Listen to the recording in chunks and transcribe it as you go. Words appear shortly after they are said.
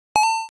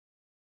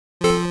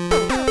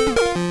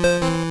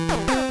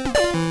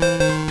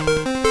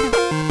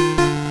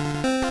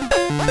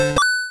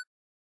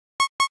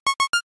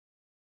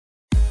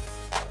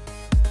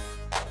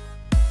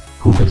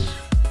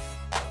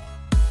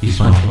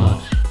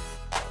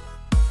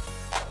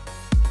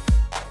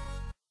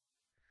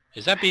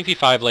Is that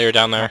BV5 layer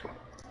down there?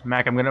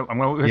 Mac, I'm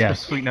gonna whisper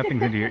sweet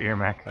nothings into your ear,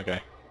 Mac.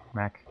 Okay.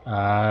 Mac.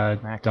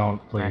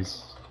 Don't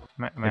please.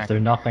 Mac. If they're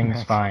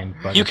nothing's fine.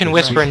 But you can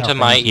whisper into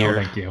my ear.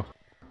 No, thank you.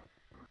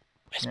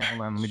 Yeah,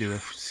 hold on, let me do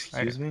this.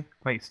 Excuse me?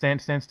 Wait,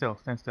 stand still.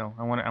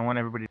 I want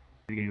everybody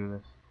to do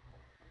this.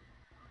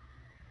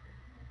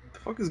 What the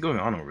fuck is going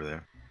on over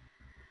there?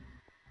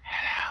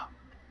 Hello.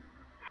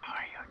 How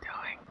are you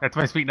doing? That's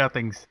my sweet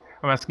nothings.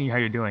 I'm asking you how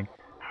you're doing.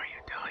 How are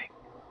you doing?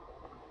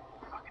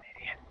 Fucking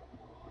idiot.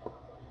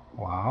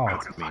 Wow,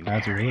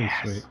 that's really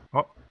sweet.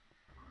 Oh.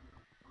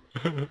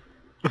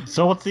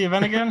 So what's the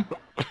event again?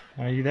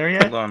 Are you there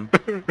yet? Hold on.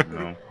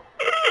 No.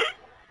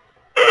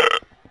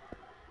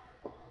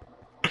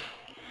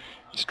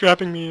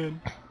 Strapping me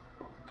in.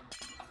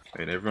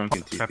 Wait, everyone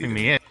can TP. Strapping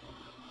me in.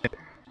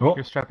 Oh.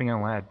 You're strapping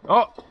in, lad.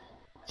 Oh!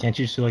 Can't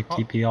you just do like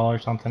TPL or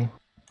something?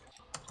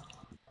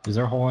 Is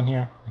there a hole in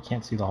here? I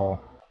can't see the hole.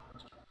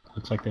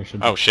 Looks like there should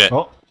be. Oh shit.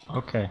 Oh,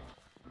 okay.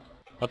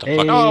 What the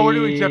fuck? Oh, we're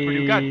doing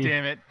Jeopardy. God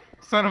damn it.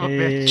 Son of a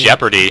bitch.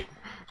 Jeopardy.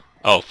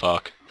 Oh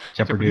fuck.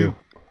 Jeopardu.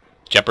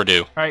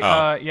 Jeopardu.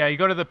 Alright, yeah, you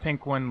go to the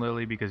pink one,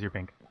 Lily, because you're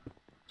pink.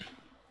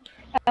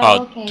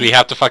 Oh, okay. do we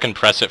have to fucking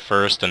press it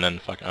first and then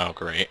fucking... Oh,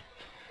 great.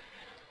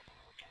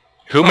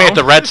 Who made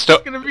the redstone?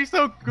 It's gonna be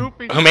so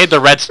goofy. Who made the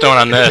redstone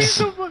on this?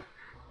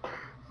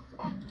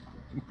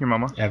 Your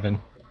mama.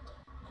 Evan.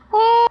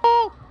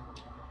 Oh!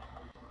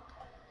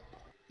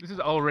 This is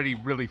already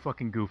really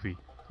fucking goofy.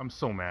 I'm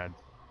so mad.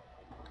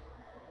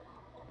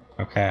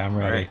 Okay, I'm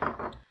ready.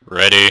 Alright.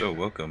 Ready. So,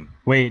 welcome.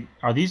 Wait,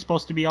 are these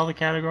supposed to be all the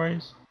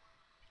categories?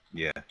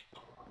 Yeah.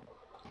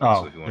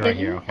 Oh, So if you want they're right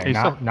here. Okay, You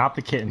not still- not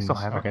the kittens. still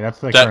have it? Okay, that's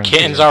the The currency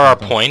kittens or are our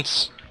something.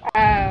 points. Oh,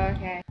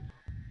 okay.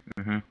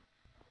 Mm-hmm.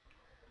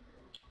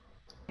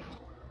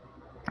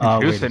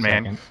 Introduce Wait a it,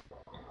 man. second.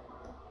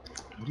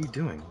 What are you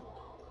doing?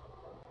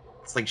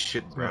 It's like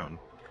shit brown.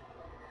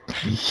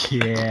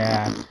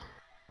 Yeah.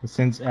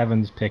 Since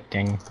Evan's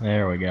picking,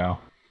 there we go.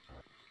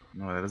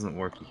 No, that doesn't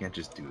work. You can't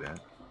just do that.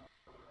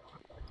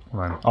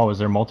 Hold on. Oh, is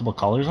there multiple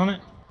colors on it?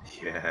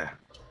 Yeah.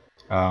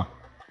 Oh.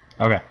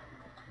 Okay.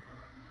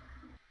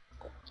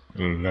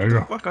 There you Get the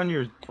go. fuck on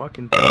your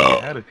fucking thing.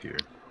 Get out of here.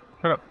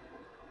 Shut up.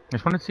 I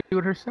just wanted to see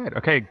what her said.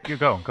 Okay, you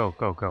go.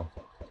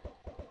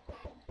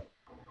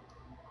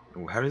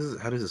 Oh, how does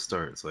it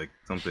start? It's like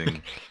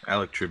something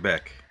Alec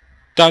Trebek.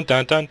 Dun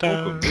dun dun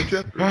dun. Welcome to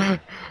Jeopardy.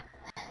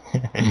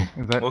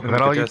 Is that Welcome,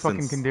 all you contestants.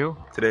 fucking can do?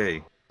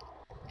 Today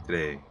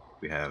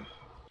we have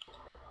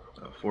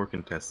 4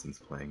 contestants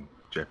playing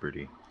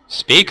Jeopardy.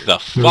 Speak the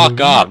fuck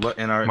up.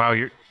 And our Wow,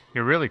 you're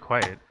really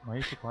quiet. Why are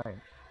you so quiet?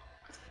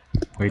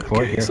 Wait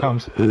for it. Here it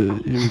comes.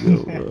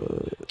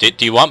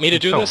 Do you want me to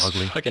do so this?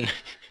 ugly. Fucking...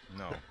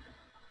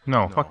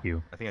 No, fuck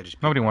you. I think I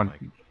just. Nobody peed my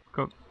wants. mic.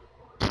 Go.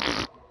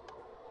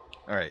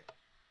 All right.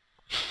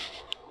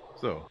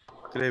 So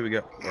today we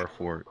got our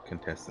 4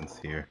 contestants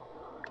here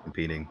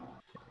competing.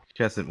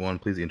 Contestant 1,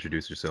 please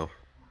introduce yourself.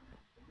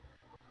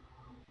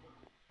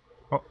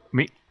 Oh,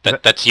 me.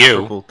 That's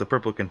you. The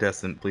purple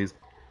contestant, please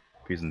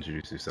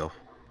introduce yourself.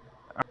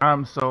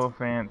 I'm so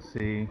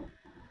fancy.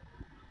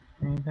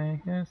 All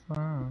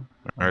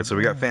right, so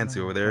we got Fancy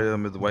over there.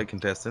 The white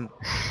contestant.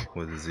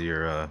 What is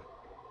your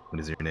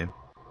name?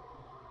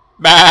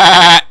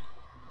 Bah!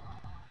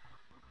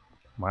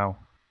 Wow.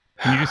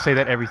 Can you just say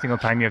that every single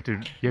time you have to?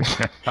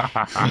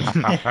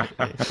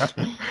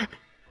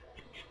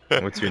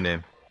 What's your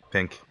name?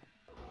 Pink.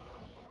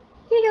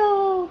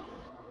 Hello.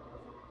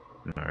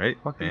 All right.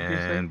 What did you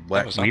say? And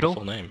black. That was not the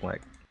full name.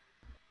 Black.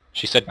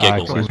 She said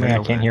giggles. Excuse me,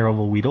 I can't hear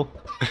over Weedle.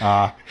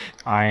 I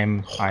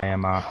am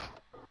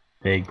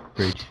Big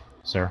Breach,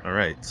 sir. All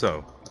right.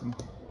 So.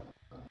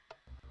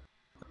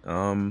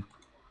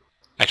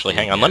 Actually,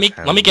 hang on. Let me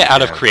get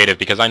out of creative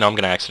because I know I'm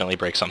gonna accidentally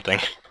break something.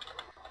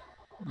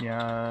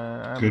 Yeah.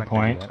 I'm Good not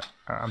gonna do point. that.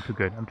 I'm too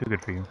good. I'm too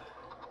good for you.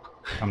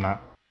 I'm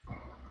not.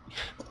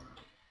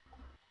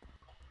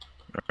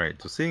 All right.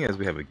 So seeing as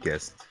we have a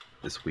guest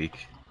this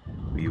week,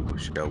 we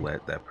shall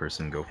let that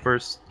person go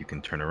first. You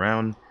can turn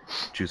around,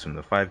 choose from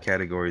the 5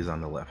 categories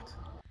on the left.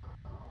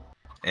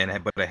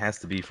 But it has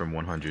to be from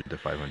 100 to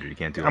 500. You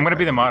can't do. I'm gonna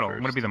be the 500 model. first.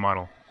 I'm gonna be the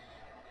model.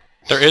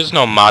 There is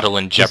no model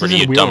in Jeopardy,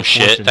 isn't you Wheel dumb of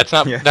shit. Fortune. That's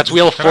not. Yeah. That's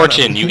Wheel of Shut up.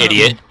 Fortune, you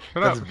idiot.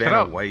 Shut That's up. Vanna Shut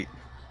up. White.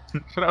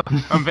 Shut up.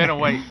 I'm Vanna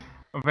White.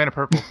 I'm Vanna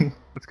Purple.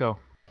 Let's go.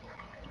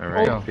 All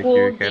right. Old Pick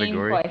your Game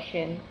category.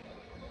 question.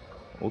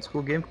 Old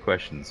school game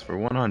questions for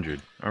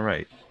 100. All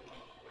right.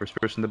 First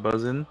person to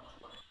buzz in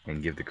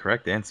and give the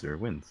correct answer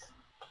wins.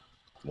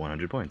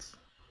 100 points.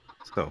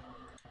 So,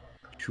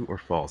 true or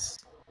false?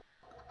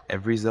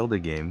 Every Zelda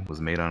game was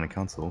made on a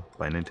console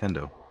by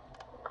Nintendo.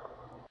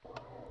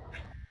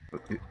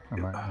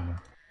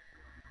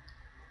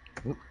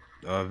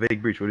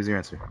 Vague Breach, what is your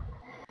answer?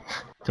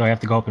 Do I have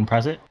to go up and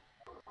press it?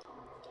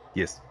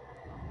 Yes.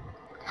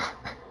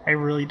 I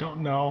really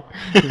don't know.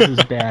 This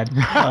is bad.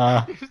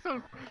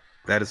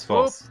 That is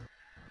false.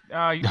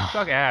 You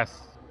suck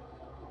ass.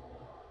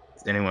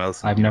 Does anyone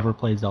else I've never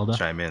played Zelda.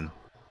 chime in?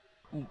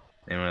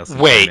 Anyone else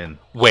Wait, chime in?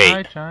 I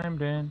wait,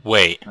 chimed in.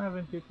 wait.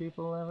 Haven't you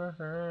people ever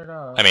heard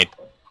of? I mean,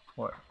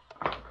 What?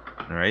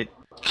 Alright.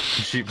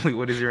 Chibi,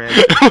 what is your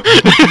answer?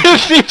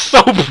 This seems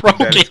so That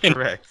is broken.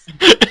 correct.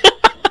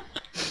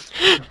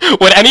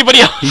 Would anybody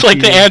else like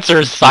to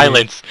answer?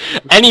 Silence.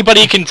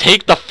 Anybody can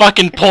take the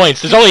fucking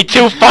points. There's only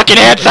 2 fucking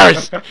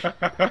answers.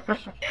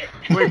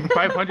 Wait,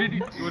 500?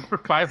 It was for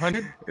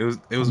 500? It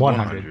was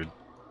 100.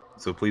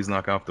 So please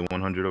knock off the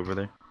 100 over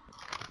there.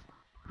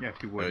 Yeah,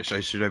 if you would.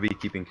 Should I be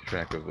keeping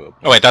track of? Oh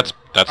wait, that's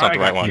not I the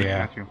right got one. you,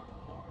 Yeah. I got you.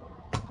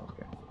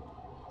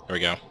 There we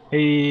go.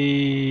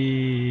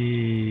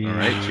 Hey. All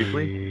right,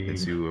 Chibi.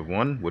 Since you have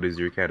won, what is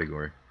your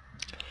category?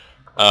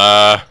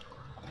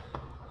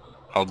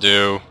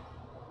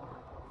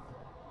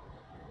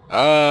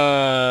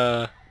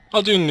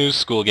 I'll do new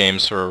school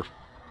games for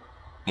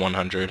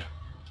 100.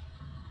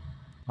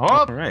 Oh!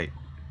 All right.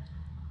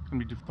 Let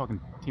me do fucking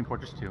Team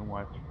Fortress 2.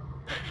 Watch.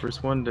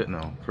 First one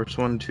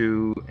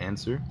to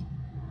answer.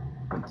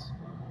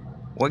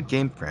 What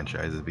game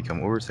franchise has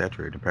become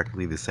oversaturated and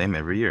practically the same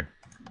every year?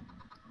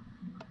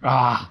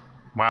 Ah!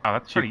 Wow,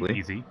 that's pretty Chibi.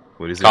 easy.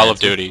 What is your Call of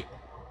answer? Duty.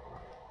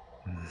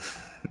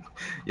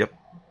 Yep.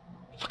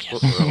 Fuck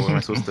What, yes. what am I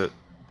supposed to?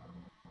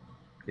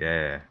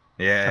 Yeah.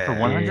 Yeah. For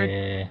 100?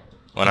 Yeah. Is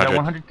that 100.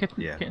 100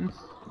 Yeah. kittens?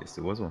 Yes,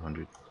 it was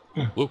 100.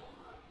 Who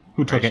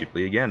took Alright, it?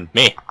 Chibi again.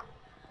 Me.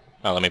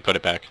 Oh, let me put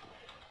it back.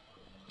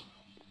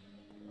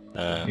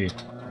 Yeah.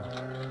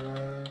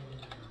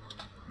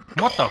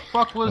 What the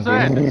fuck was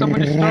that? Did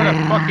someone just start a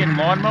fucking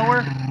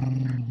lawnmower?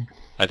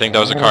 I think that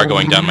was a car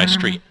going down my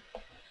street.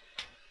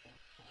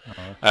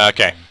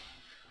 Okay.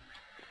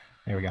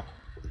 There we go.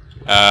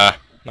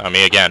 No,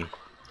 me again.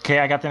 Okay,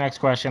 I got the next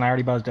question. I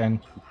already buzzed in.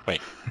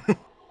 Wait.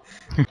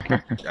 I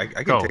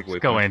can Go, take away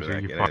go, points for Andrew,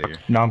 that. you Get out of fuck. here.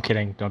 No, I'm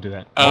kidding. Don't do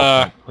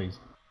that. Please.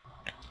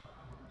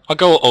 I'll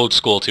go old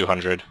school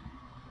 200.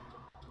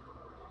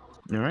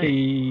 Alright.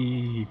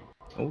 Hey.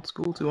 Old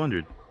school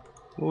 200.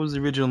 What was the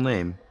original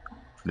name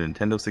for the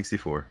Nintendo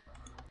 64?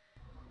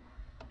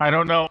 I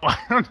don't know. I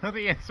don't know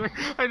the answer.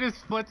 I just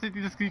flexed it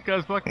just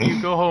because fuck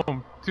you. Go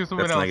home. Do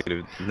something That's else.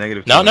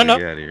 negative. No, no, 200. no.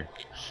 Get out of here.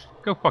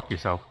 Go fuck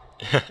yourself.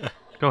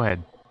 Go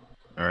ahead.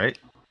 Alright.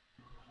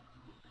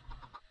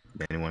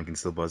 Anyone can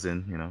still buzz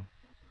in,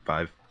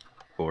 5,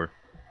 4,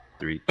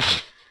 3,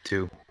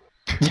 2,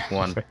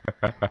 1.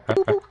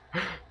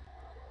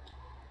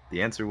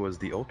 The answer was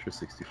the Ultra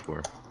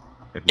 64.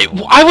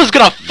 I was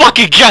gonna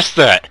fucking guess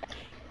that!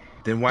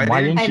 Then why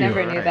Why didn't didn't you? you? I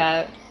never knew Alright.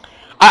 that.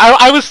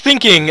 I was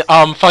thinking,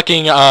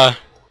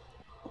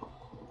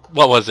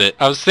 what was it?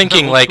 I was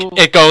thinking, old like, school?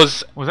 it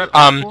goes, Was that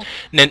old school?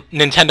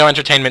 Nintendo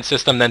Entertainment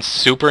System, then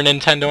Super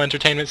Nintendo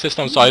Entertainment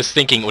System, so I was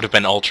thinking it would have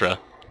been Ultra.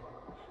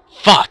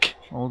 Fuck!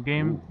 Old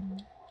game?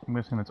 I'm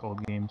guessing it's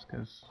old games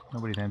because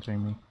nobody's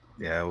answering me.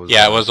 Yeah,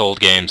 it was old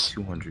games.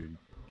 200.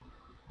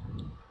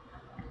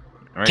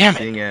 Alright, Damn it.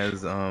 seeing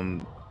as no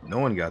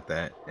one got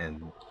that,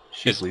 and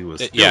Shipley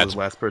was still yeah, the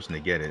last person to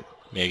get it,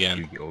 Me again.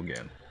 you go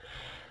again.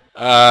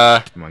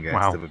 Uh, Come on, guys,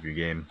 Wow. step up your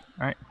game.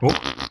 Alright. You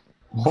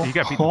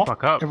got beat the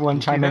fuck up. Everyone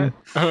You see chime in.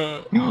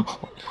 that?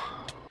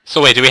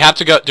 so wait, do we have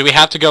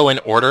to go in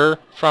order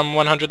from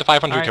 100 to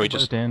 500, or can we Alright,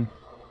 just... buzzed in.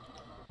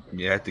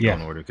 You have to Yeah.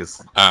 go in order,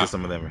 because Ah.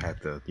 some of them had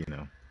to,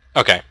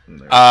 Okay. in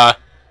there.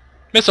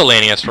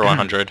 Miscellaneous for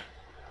 100.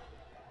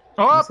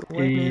 Oh!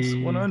 Miscellaneous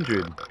Hey.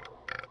 100.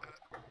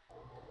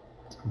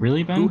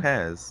 Really, Ben? Who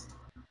has...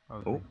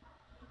 Oh. Oh.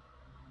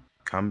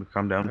 Calm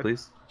down,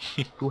 please.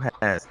 Who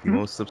has the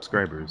most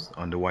subscribers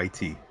on the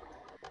YT?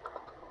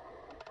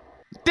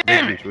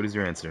 Damn Rich, it! what is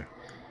your answer?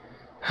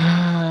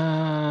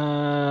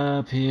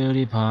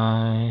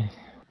 PewDiePie.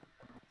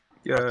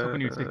 Yeah. I was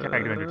hoping you'd say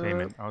Kagcrew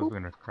Entertainment. I was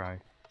gonna cry.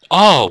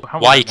 Oh, How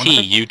was it, YT,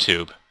 100?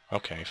 YouTube.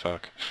 Okay,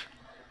 fuck.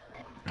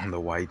 On the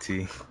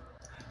YT.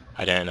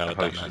 I didn't know I what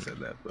probably that should have meant. said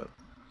that, but...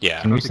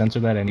 Yeah. Can we censor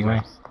that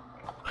anyway?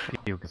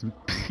 You, 'cause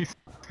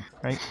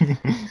right?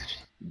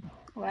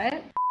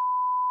 What?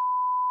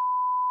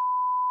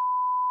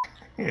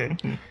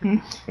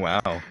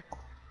 Wow.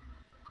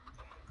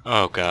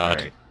 Oh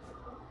god.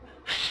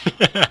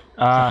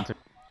 Alright.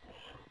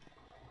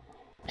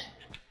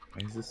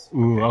 Why is this?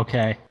 Ooh,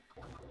 okay.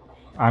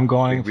 I'm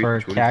going Big for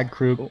Rich, what is-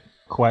 Kagcrew Oh.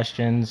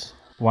 questions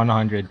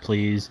 100,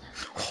 please.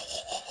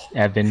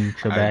 Evan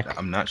Trebek.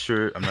 I'm not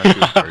sure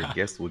if our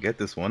guest will get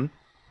this one.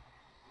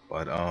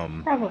 But,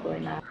 Probably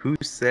not. who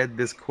said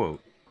this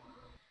quote?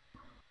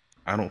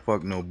 I don't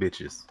fuck no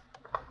bitches.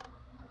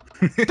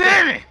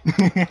 Damn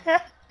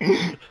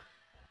it!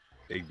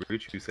 Big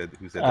Brooch, who said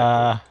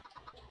that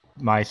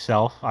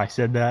Myself. I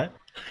said that.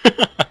 Is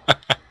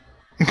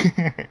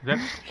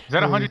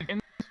that 100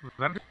 kittens? Was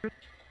that 100?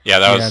 Yeah,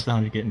 that Yeah, was... it's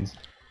 100 kittens.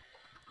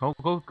 Go.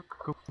 Yeah.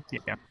 quote?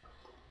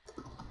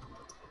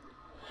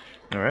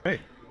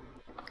 Alright.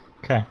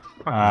 Okay.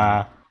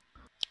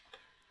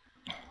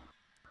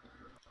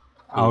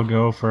 I'll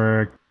go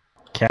for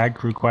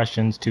Kagcrew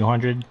questions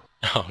 200.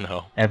 Oh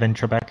no. Evan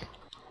Trebek.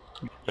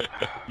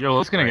 Yo,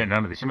 let's gonna get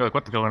none of this. You'll be like,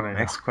 what the going on?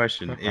 Next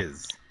question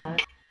is,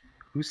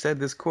 who said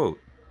this quote?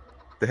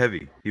 The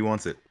Heavy. He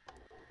wants it.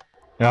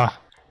 Ah,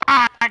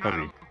 I got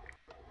Heavy. him.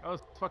 That was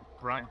fuck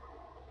Brian.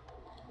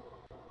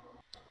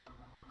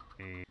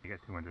 Hey, you got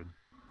 200.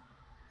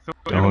 So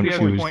Don't everybody has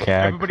a choose point.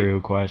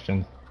 Kagcrew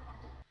questions.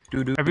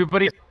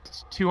 Everybody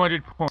has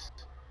 200 points.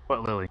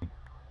 But Lily.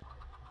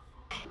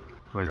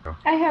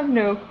 I have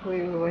no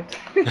clue what.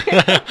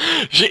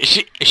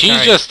 She's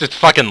Alright. just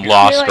fucking You're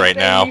lost like right saying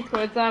now. these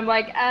quotes, I'm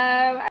like,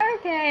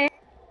 okay.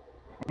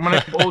 I'm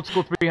gonna old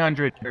school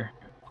 300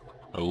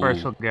 Ooh.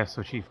 she'll guess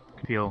so she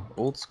can feel.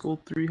 Old school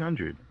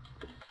 300.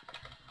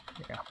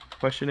 Yeah.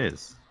 Question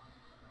is.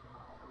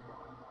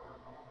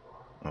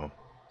 Oh,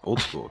 old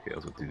school. Okay, I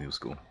was with the new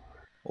school.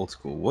 Old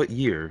school. What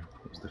year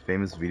was the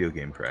famous video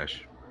game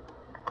crash?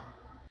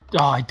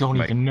 Oh, I don't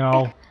Mike. even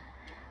know.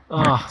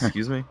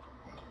 Excuse me?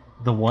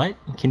 The what?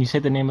 Can you say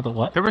the name of the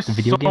what? There were the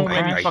video so game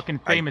many crash? fucking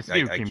famous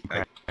video game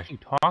crashes. What are you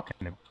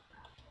talking about?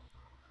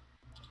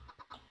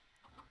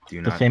 Do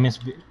you The not? famous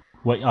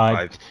what?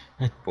 5,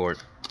 4,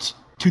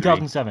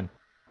 2007.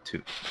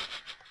 2.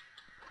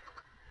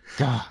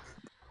 Duh.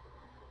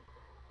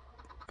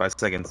 5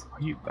 seconds.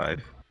 You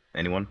 5.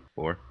 Anyone?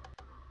 4,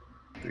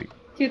 3.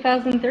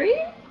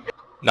 2003?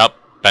 Nope,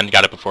 Ben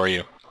got it before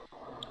you.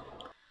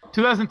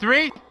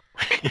 2003?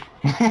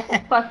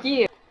 Fuck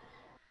you.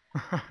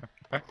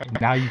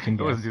 Now you can It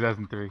go. was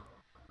 2003.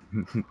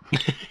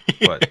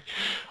 What?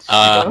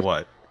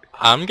 What?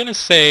 I'm gonna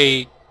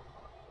say...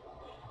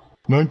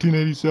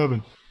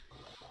 1987.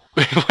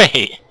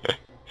 Wait.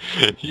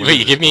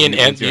 Wait, give me an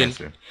What's your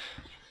answer. answer.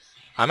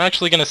 I'm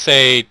actually gonna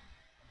say...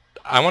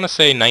 I wanna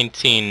say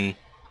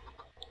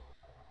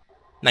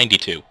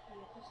 1992.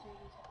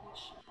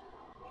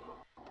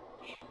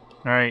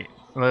 Alright,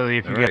 Lily,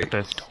 if you Alright. get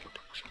this,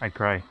 I'd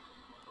cry.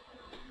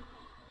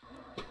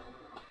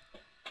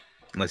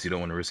 Unless you don't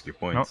want to risk your No,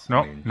 points. no,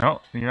 I mean,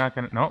 no, you're not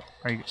gonna. No,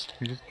 you just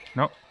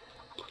no.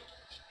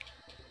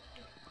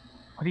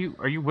 What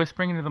are you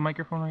whispering into the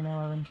microphone right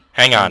now, Evan?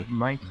 Hang on.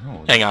 Mike,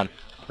 no, Hang on.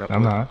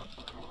 I'm not.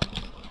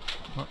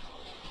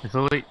 is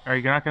Lily? Are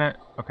you not gonna?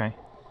 Okay,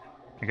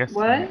 I guess.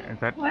 What? Is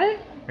that? What?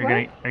 Are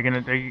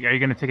you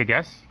gonna take a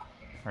guess?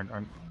 Or,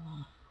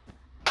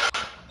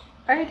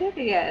 I already took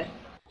a guess.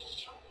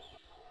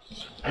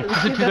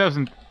 it's a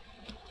 2000.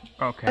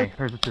 Okay,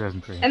 hers is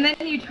 2003. And then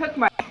you took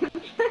my.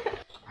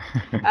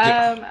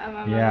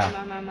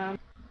 Yeah.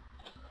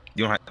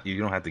 you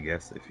don't have to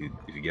guess. If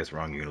you guess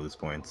wrong, you're gonna lose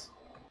points.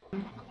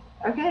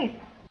 Okay.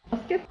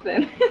 I'll skip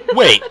then.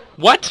 Wait,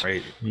 what?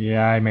 Right?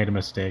 Yeah, I made a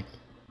mistake.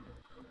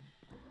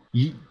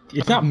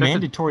 It's not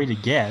mandatory to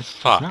guess.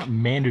 Fuck. It's not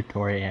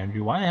mandatory,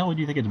 Andrew. Why the hell would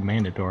you think it's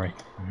mandatory?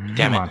 Damn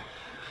Come it. on.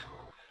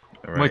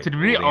 All right. Wait, did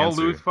we well, the all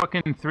answer- lose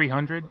fucking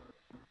 300?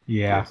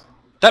 Yeah. Yes.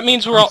 That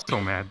means we're I'm all...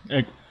 so mad.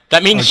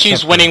 That means Except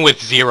she's for- winning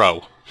with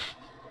 0.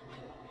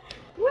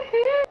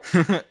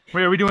 Woohoo!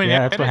 Wait, are we doing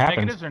Yeah, that's what happens.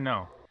 negatives or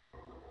no?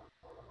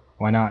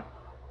 Why not?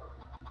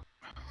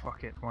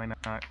 Fuck it, why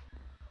not?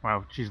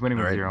 Wow, she's winning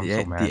with Alright, 0. I'm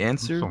the- so mad. the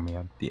answer- I'm so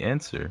mad. The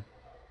answer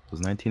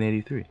was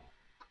 1983.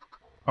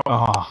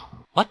 Oh.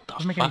 What the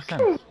Doesn't make any fuck?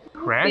 sense.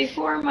 Crash?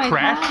 Before my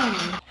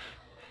Crash? time.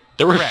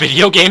 There were Correct.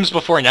 video games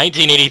before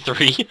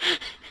 1983?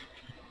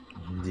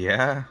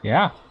 Yeah.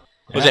 Yeah.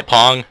 Was it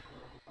Pong?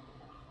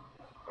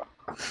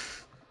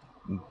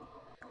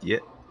 Yeah.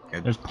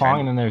 There's Pong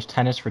and then there's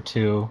Tennis for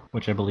Two,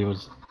 which I believe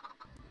was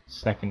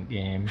second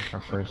game or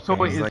first So game.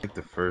 wait, It is- was like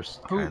the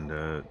first who- kind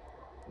of.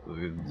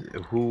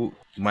 Who,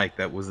 Mike?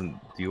 That wasn't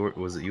your.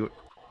 Was it your?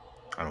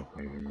 I don't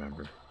even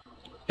remember.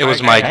 It was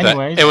I- Mike.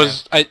 anyways. It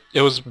was. It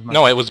was. was Mike.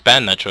 No, it was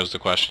Ben that chose the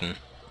question.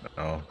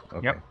 Oh.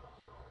 Okay. Yep.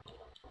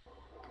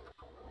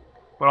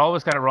 But all of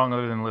us got it wrong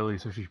other than Lily,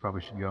 so she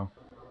probably should go.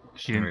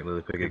 She didn't. Alright,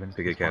 Lily, pick give a us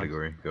pick a response.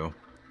 category. Go.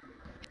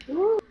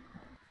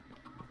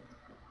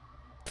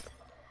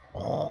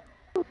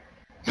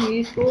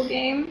 New school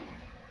game.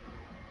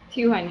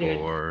 200.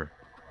 Or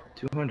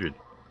 200.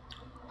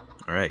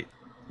 All right.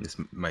 This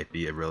might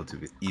be a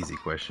relatively easy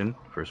question.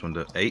 First one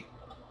to 8.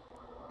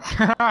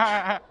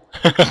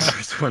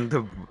 First one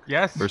to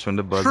Yes. first one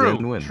to buzz True.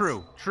 in wins.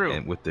 True. True.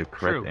 And with the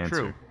correct True. answer.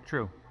 True.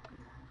 True.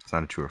 It's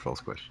not a true or false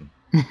question.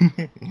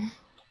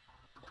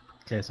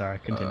 Okay, sorry,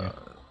 continue.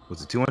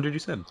 Was it 200 you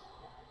said?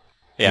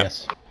 Yeah.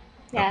 Yes.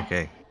 Yeah.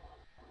 Okay.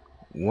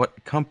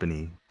 What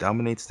company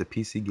dominates the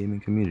PC gaming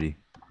community?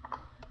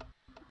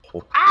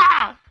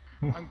 Ah!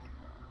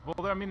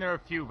 Well, I mean, there are a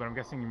few, but I'm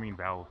guessing you mean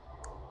Valve.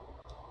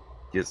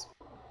 Yes.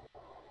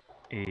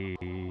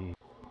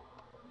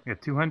 Yeah,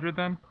 200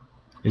 then?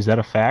 Is that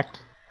a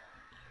fact?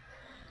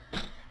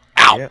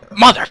 Ow! Yeah.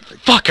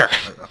 Motherfucker!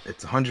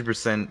 It's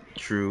 100%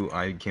 true.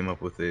 I came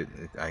up with it.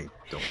 I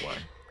don't lie.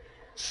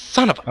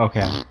 Son of a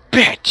Okay.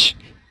 bitch!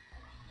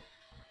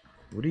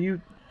 What are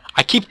you?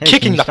 I keep Hey, kicking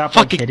can you the stop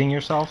like, fucking... hitting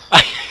yourself?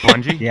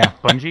 Bungie? Yeah.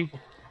 Bungie?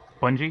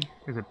 Bungie?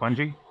 Is it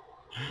Bungie?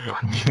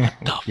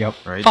 Yep.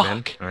 All right, Fuck.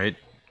 Ben. All right.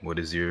 What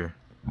is your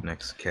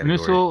next category?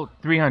 Missile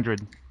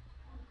 300.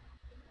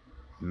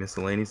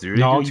 Miscellaneous. Do you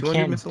No, do you 200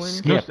 can't miscellaneous?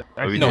 skip.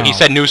 I Oh, you said- No, No. he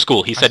said new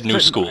school. He said new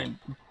school.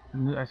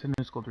 I said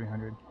new school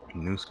 300.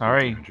 New school.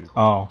 Sorry. 200.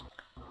 Oh.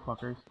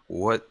 Fuckers.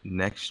 What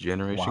next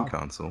generation Wow.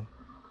 console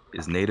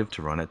is native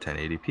to run at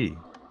 1080p?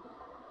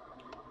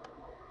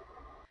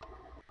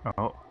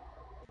 Oh.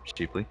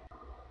 Cheaply.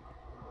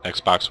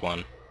 Xbox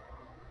One.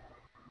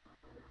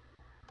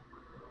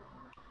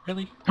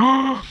 Really?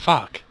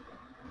 Fuck.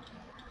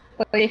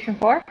 PlayStation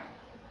 4?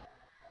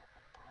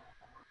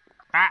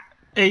 Ah!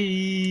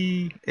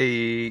 Hey.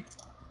 Hey.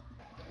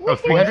 Oh,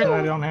 300? That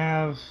I don't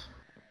have.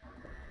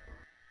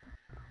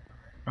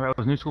 Alright,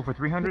 was New School for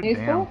 300? New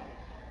Damn. school?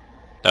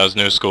 That was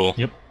new school.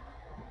 Yep.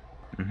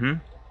 Mm-hmm.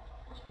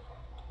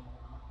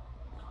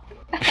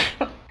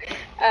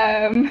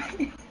 um.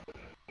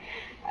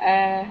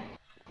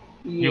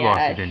 You lost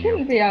Yeah, it, it didn't you?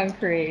 shouldn't be on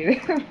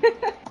creative.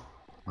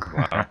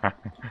 Wow.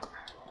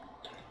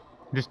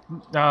 Just,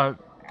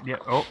 yeah,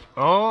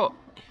 oh!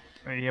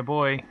 Yeah,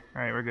 boy.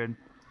 Alright, we're good.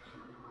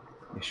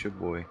 It's your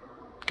boy.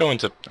 Go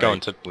into What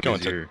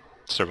is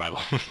survival.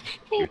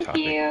 your Thank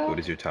topic? you. What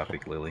is your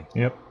topic, Lily?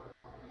 Yep.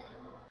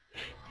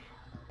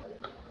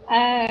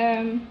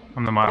 I'm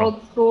the model.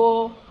 Old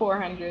school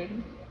 400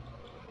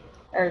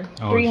 or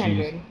Oh,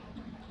 300.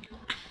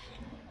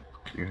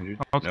 300?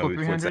 Old No, school it's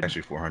 300?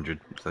 actually 400.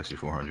 It's actually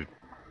 400.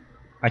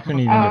 I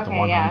couldn't even Oh, get the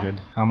okay, yeah.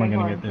 100. How am I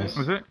gonna get this?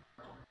 Was it?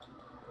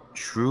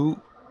 True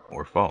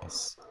or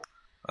false?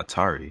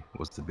 Atari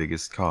was the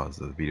biggest cause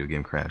of the video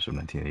game crash of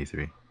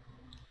 1983.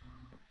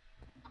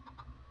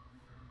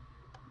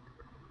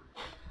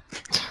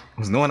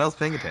 Was no one else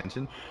paying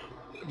attention?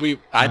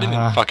 I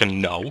didn't fucking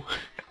know.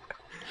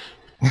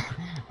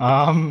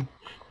 God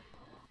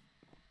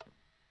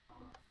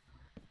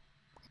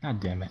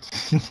damn it.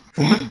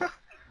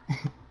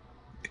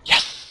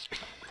 Yes!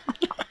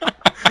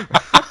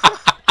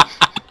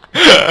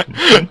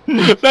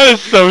 That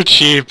is so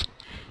cheap.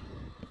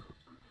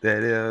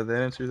 That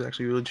answer is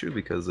actually really true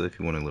because if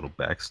you want a little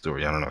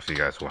backstory, I don't know if you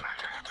guys want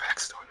a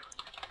backstory.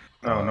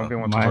 Oh, nobody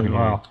wants Might to as know.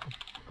 well.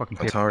 Fucking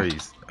paper.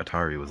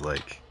 Atari was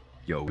like,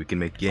 yo, we can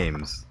make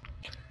games.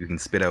 You can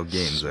spit out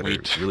games that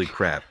Sweet. are really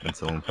crap and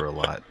sell them for a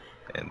lot,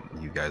 and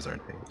you guys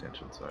aren't paying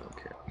attention, so I don't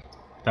care.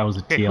 That was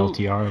a Hey, who-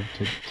 TLTR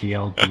to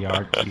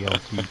TLDR,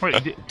 TLT. Wait,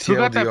 who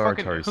got that TLDR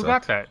fucking... Atari Who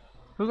got sucked. that?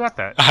 Who got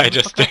that? I Who the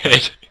just fuck got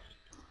did.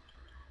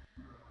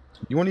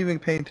 You weren't even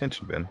paying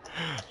attention, Ben.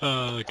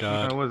 Oh that?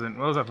 god. I wasn't.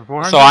 What was that, for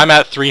 400? So I'm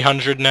at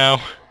 300 now.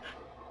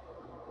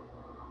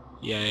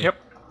 Yay. Yep.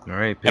 All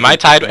right. Am I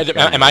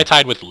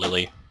tied with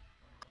Lily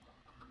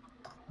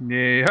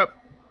Yep.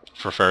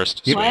 for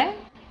first? Yep. Sweet. What?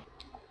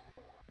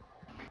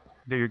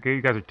 There,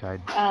 you guys are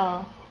tied.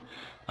 Oh.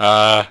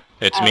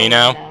 It's I me don't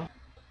now?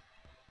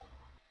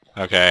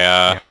 know.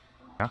 Okay,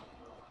 Yeah.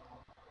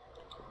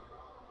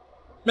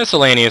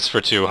 miscellaneous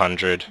for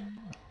 200.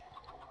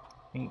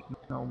 Ain't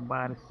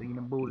nobody seen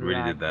a booty We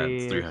already like did that.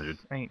 It's this. 300.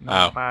 Ain't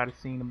Oh. nobody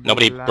seen a booty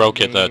Nobody like broke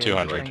it, the this.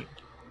 200. Ain't-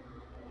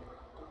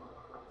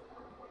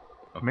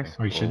 Okay. Miss?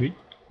 Or should we?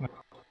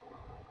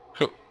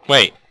 Who?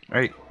 Wait. All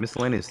right,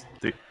 miscellaneous.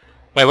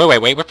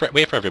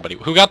 Wait for everybody.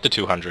 Who got the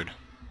 200?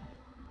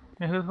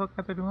 Yeah, who the fuck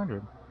got the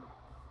 200?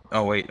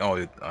 Oh wait. Oh,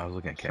 I was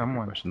looking at category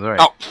Someone. questions. All right.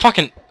 Oh,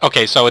 fucking...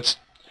 Okay, so it's...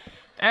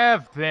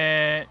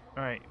 Evan!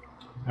 Alright.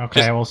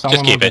 Okay, Just- well just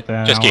someone keep will get it.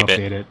 that. Just I'll keep it.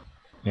 update it.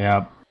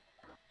 Yeah.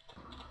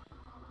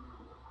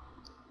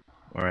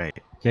 All right.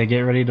 Okay, get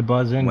ready to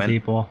buzz in, When?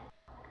 people.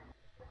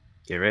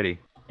 Get ready.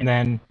 And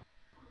then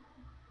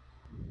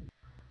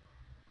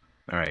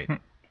All right.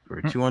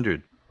 For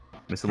 200,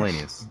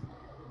 miscellaneous.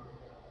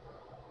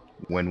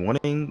 When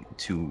wanting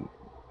to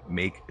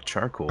make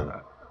charcoal,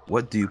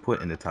 what do you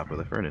put in the top of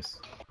the furnace?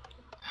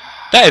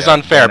 That is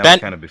unfair, That Ben.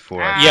 was kind of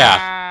before.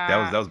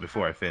 Yeah. That was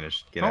before I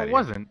finished. Get No, out it of here.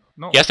 wasn't.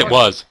 No, Yes, it wasn't.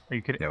 was. Are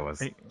you kidding? Yeah, it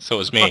was. Are you- So it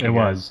was fucking me. It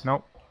guys. was.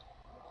 Nope.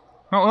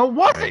 No, it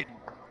wasn't!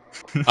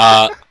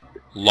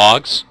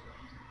 Logs?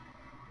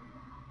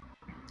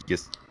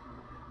 Yes.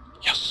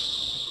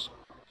 Yes.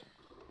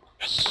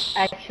 Yes.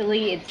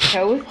 Actually, it's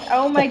toast.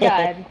 Oh my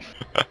god.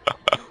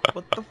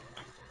 What the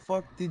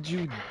fuck did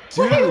you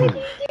do?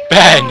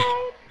 Ben!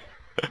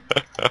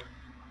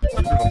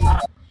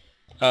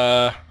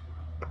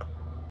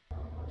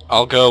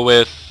 I'll go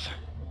with...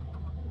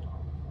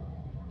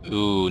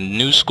 Ooh,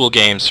 new school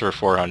games for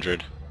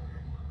 400.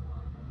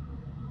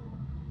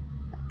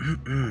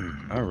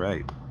 All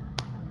right.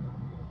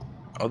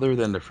 Other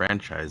than the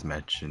franchise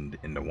mentioned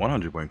in the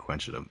 100-point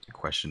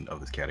question of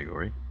this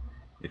category,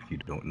 if you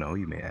don't know,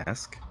 you may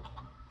ask,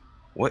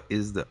 what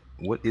is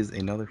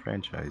another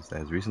franchise that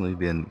has recently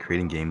been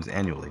creating games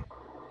annually?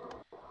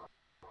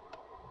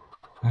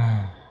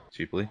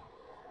 Cheaply?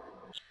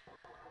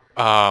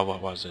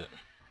 What was it?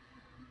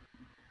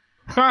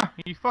 Ha!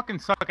 You fucking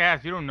suck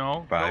ass. You don't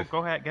know. 5, Go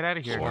ahead. Get out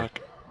of here. 4,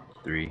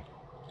 3,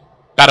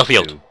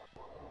 Battlefield. 2,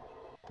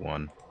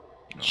 1.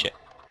 Shit.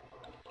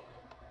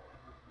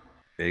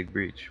 Big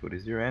Breach. What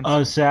is your answer?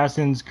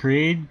 Assassin's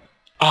Creed.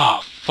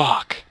 Oh,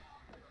 fuck.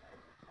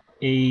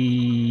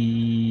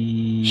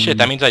 Shit,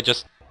 that means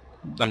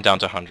I'm down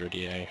to 100,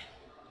 yay.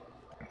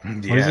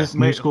 What is this?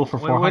 New Wait, School for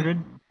wait,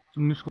 400?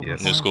 New school. Yes.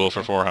 for New 400? school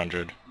for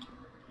 400.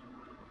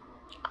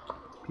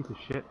 Piece of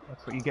shit.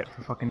 That's what you get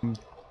for fucking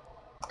So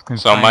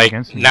conspiring Mike,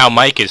 against me. now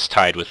Mike is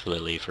tied with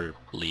Lily for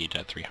lead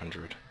at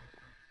 300.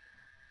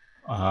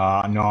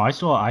 No, I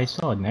still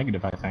had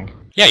negative, I think.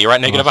 Yeah, you're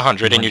at negative Unless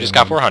 100 and you just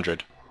got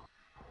 400.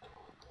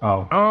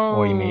 Oh. Oh,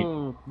 Or you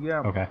mean? yeah.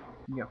 Okay.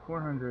 Yeah,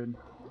 400.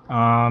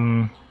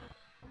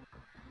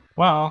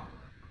 Well,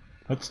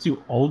 Let's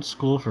do old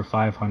school for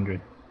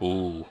 500.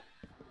 Ooh.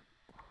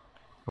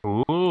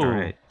 Ooh.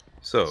 Alright.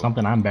 So,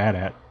 Something I'm bad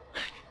at.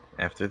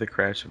 after the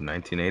crash of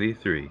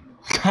 1983,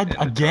 God,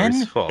 and again?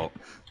 Atari's fault.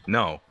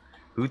 No.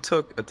 Who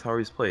took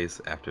Atari's place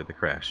after the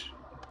crash?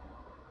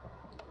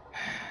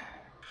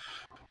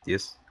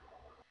 Yes.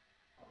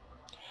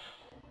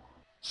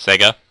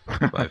 Sega.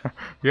 5.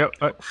 Yep.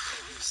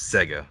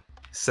 Sega.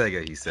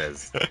 Sega, he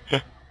says.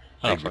 I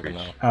don't fucking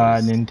know.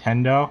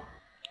 Nintendo.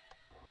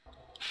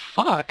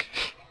 Fuck.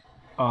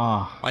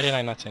 Oh, Why did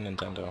I not say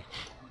Nintendo?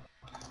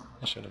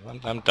 I should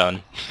have. I'm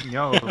done.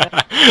 Yo.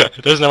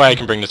 There's no way I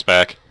can bring this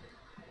back.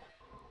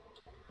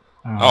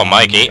 Oh,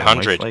 Mike,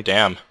 800. Mike.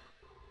 Damn.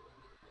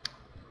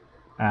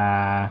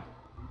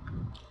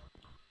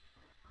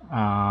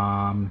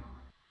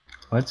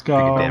 Let's Pick a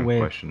go damn with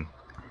question.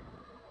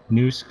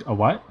 a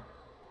what?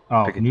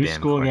 Oh, Pick a new damn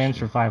school games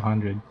question. for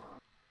 500.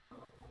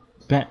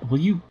 Will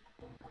you?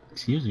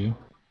 Excuse you.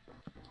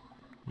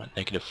 I'm at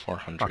negative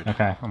 400.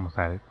 Okay. Almost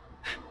had it.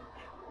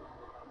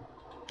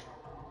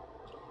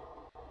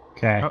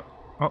 Okay.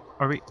 Oh,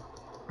 are we?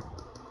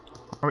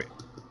 Oh,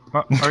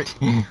 are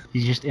we?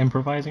 He's just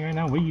improvising right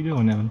now. What are you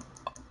doing, Evan?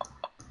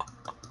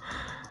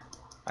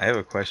 I have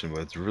a question,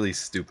 but it's really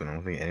stupid. I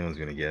don't think anyone's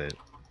gonna get it.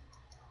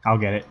 I'll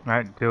get it.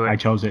 Alright, do it. I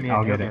chose it. Yeah,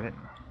 I'll you'll get it.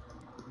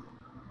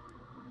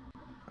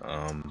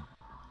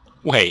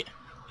 Wait.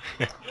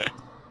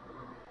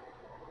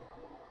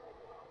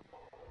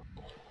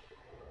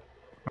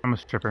 I'm a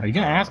stripper. Are you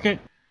gonna ask it?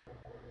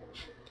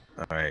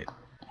 Alright.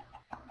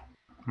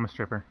 I'm a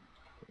stripper.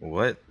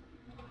 What?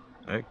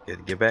 Alright,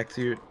 get back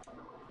to your...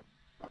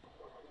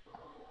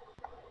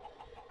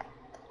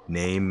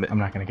 Name I'm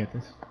not gonna get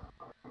this.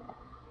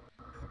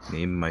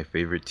 Name my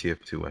favorite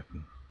TF2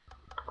 weapon.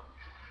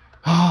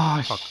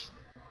 Oh, Fuck.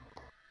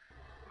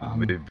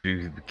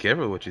 Be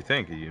careful what you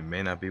think. It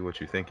may not be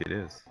what you think it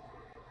is.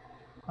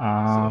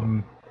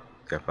 Got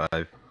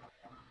 5,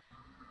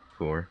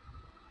 4,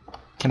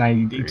 Can I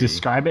 3.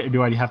 describe it, or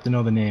do I have to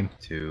know the name?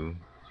 2.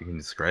 You can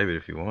describe it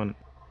if you want.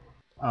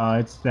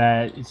 It's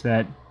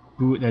that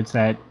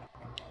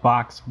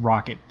box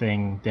rocket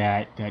thing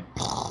okay.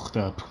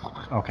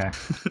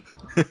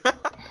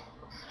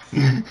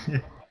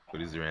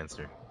 What is your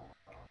answer?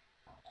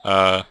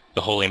 The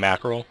holy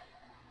mackerel.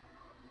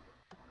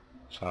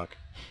 Fuck.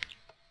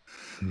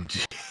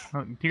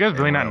 Oh, do you guys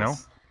really not Anyone know?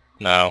 else?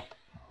 No.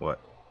 What?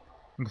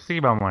 The Sea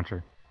Bomb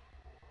Launcher.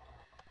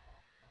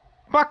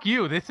 Fuck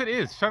you! This it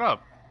is. Shut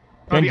up.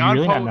 Ben, do you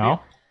really not know?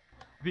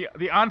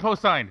 The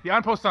on-post sign. The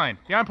on-post sign.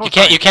 The on-post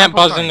You sign. can't The on-post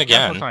buzz sign. in The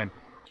again. on-post sign.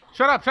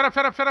 Shut up! Shut up!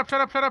 Shut up! Shut up!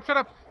 Shut up! Shut up! Shut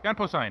up! The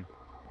on-post sign.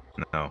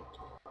 No.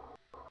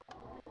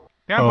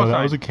 The on-post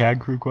sign. Oh, a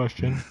Kagcrew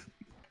question.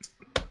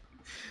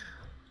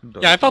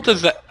 Yeah, I felt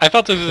as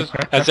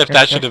if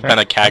that should have been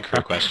a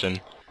Kagcrew question.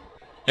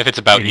 If it's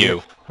about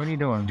you. What are you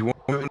doing? Do you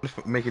want me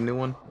to make a new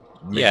one?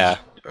 Yeah.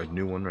 A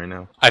new one right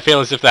now. I feel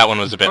as if that one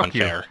was a bit Fuck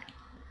you. unfair.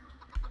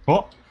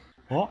 Oh.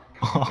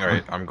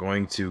 Alright, I'm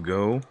going to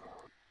go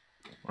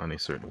on a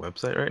certain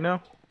website right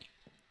now.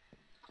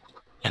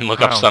 And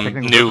look up Wow, some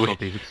technical new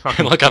difficulties. It's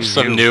fucking look up excuse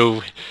some you.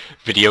 new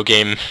video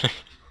game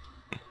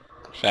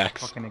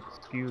facts. Fucking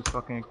excuse.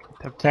 Fucking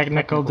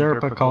Technical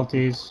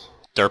difficulties.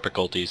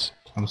 Difficulties.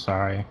 I'm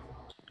sorry.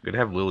 Good to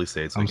have Lily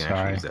say it so I'm we can sorry.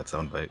 actually use that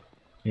soundbite.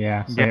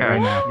 Yeah, say it Yeah,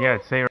 right now. yeah.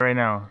 Say it right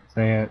now.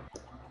 Say it.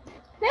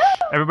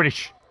 Everybody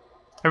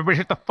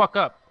shut the fuck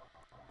up.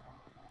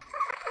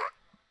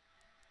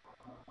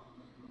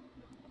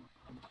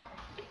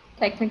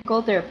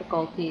 Technical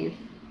difficulties.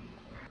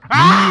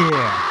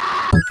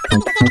 Yeah.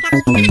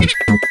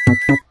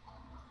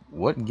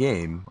 What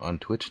game on Fucking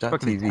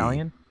Twitch.tv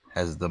Italian.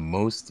 has the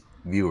most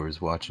viewers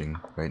watching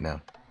right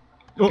now?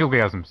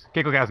 Gigglegasms.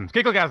 Gigglegasms.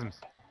 Gigglegasms.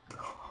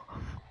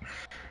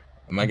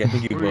 Mike, I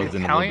think you We're buzzed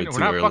in a little Italian. bit We're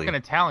too not early. fucking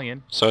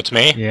Italian. So it's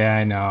me? Yeah,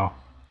 I know.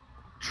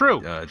 True.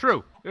 Uh,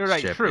 True. You're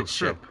right. Shep, True. it's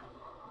True. Shep.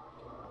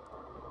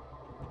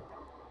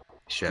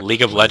 Shep.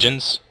 League of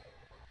Legends?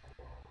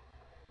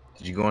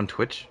 Did you go on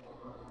Twitch?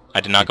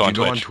 I did not go on Did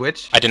you Twitch. go on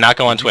Twitch? I did not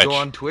go on Did you Twitch. go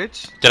on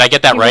Twitch? Did I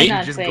get that He was right? not- Did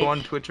you just fake. go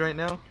on Twitch right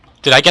now?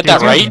 Did I get that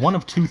It's always right? one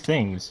of two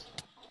things.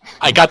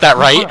 I got that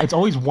right? It's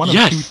always one of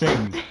Yes. two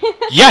things.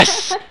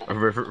 Yes!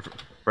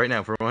 Right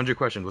now, for 100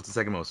 questions, what's the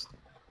second most?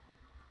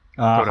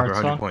 For 100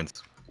 Hearthstone?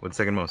 points, what's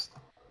the second most?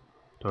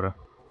 Dota.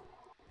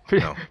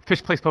 No.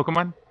 Fish plays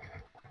Pokemon.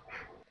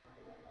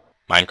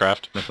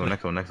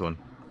 Minecraft. Next one.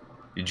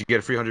 Did you get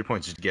a free 100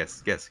 points?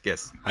 Just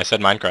guess. I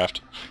said Minecraft.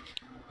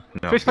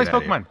 No, Fish plays get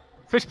outta here. Pokemon.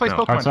 Fish plays No.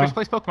 Pokemon. Hearthstone? Fish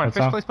plays Pokemon.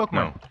 Fish Hearthstone? plays Pokemon.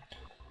 No.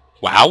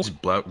 Wow.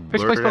 Just blur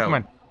Fish plays it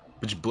Pokemon. out.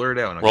 But just blur it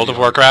out. and I'll World give of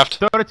you all the- Warcraft.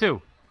 Dota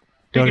 2.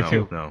 Dota Pikachu.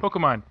 2. No.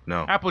 Pokemon.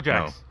 No.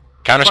 Applejacks.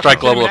 Counter-Strike Fucking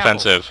Global Cinnamon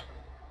Offensive.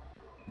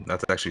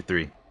 That's actually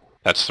 3.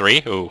 That's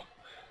 3? Ooh.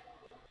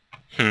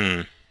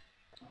 Gary's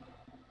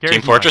Team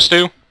Mod. Fortress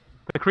 2?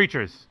 The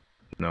creatures.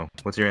 No.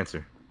 What's your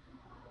answer?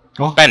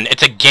 Oh, Ben,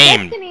 it's a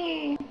game.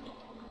 Destiny.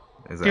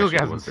 Is Steel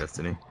actually was Gasms.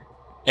 Destiny.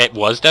 It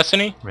was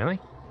Destiny? Really?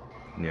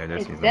 Yeah,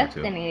 It's Destiny's number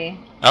 2. Destiny.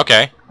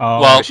 Okay.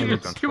 oh, Well- She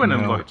looked on Two and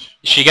them no. Twitch.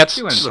 She gets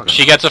You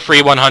went- a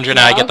free 100 and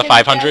I get the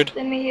 500.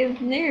 Destiny is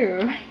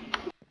new.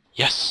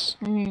 Yes.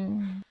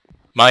 Mm.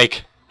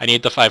 Mike, I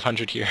need the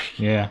 500 here.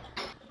 Yeah.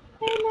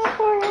 I'm at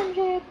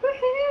 400.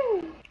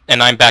 Woohoo!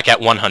 And I'm back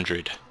at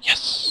 100.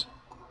 Yes.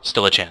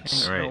 Still a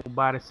chance. All right.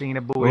 Nobody seen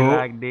a boy Oh.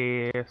 like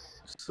this.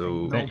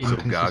 So, That so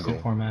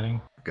inconsistent formatting.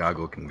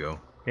 Goggle can go.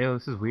 Ew,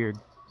 this is weird.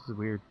 This is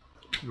weird.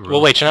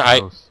 Well, wait, shouldn't I...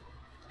 Gross.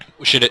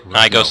 Should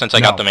I go No. since I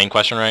got No. the main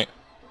question right?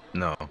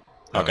 No.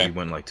 Okay. You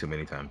went like too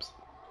many times.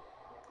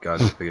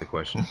 Goggle, pick a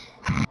question.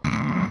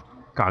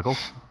 Goggle.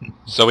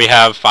 So we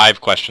have 5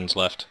 questions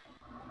left.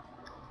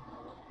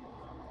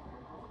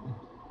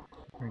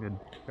 Very good.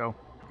 Go.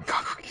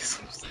 Goggle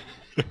kisses.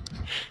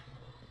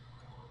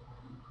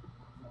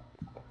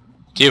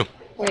 You.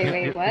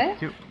 Wait, what?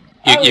 Two.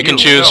 You can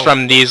you. choose Go.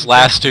 from these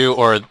last 2,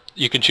 or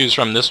you can choose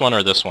from this one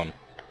or this one.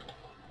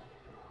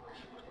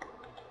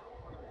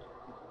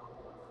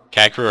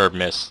 Kagcrew or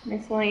Miss?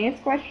 Miscellaneous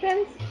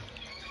questions?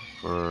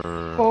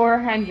 For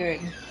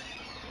 400.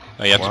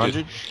 Oh, you have to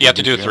 100? do. You have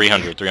to do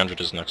 300. 300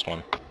 is the next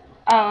one.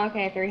 Oh,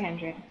 okay,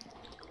 300.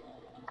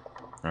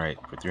 Alright,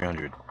 for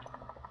 300.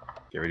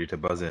 Get ready to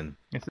buzz in.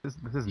 This is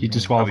You mean. Oh, you're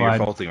disqualified.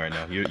 faulting right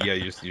now. You're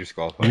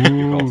disqualified.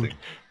 You're Ooh. faulting.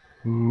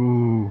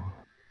 Ooh.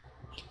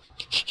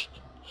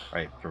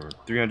 Alright, for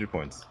 300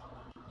 points.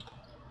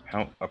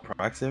 How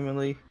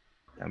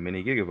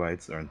many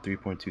gigabytes are in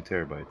 3.2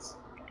 terabytes?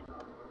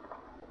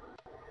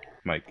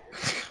 Mike.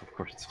 Of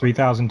course it's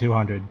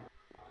 3,200.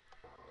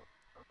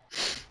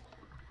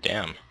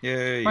 Damn.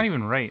 Yay! It's not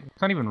even right.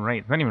 It's not even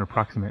right. It's not even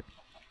approximate.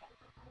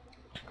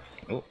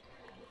 Oh,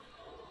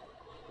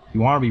 If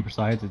you want to be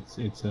precise, it's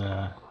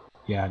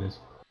yeah, it is.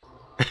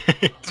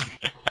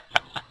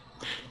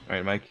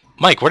 alright, Mike.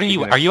 Mike, what are Pick you?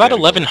 the Are next you at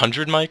category.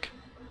 1100, Mike?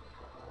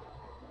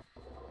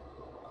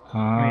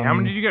 Wait, how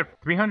many did you get?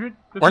 300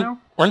 just now?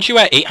 Weren't you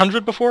at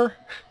 800 before?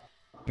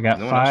 I got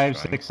No one else 5,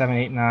 trying. 6, 7,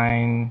 8,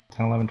 9,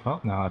 10, 11,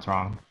 12. No, that's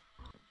wrong.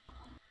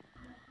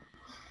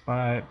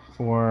 5,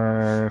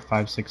 4,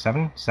 5, 6,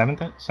 7,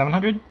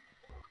 700?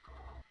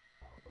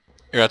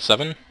 You're at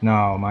 7.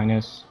 No,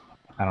 minus.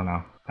 I don't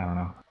know.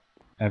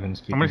 Evan's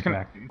I'm keeping just gonna.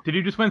 track. Did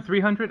you just win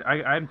 300?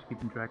 I'm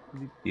keeping track.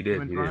 He did,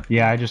 win he five? did.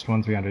 Yeah, I just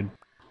won 300.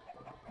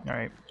 All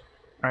right.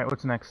 All right.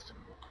 What's next?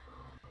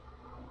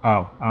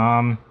 Oh,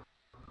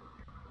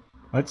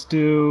 let's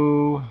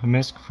do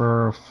Misk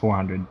for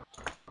 400.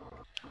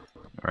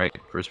 Alright,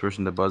 first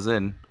person to buzz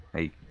in.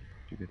 Hey,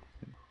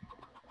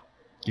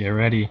 Get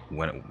ready.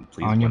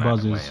 please, On your when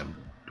buzzes.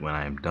 when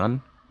I am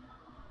done,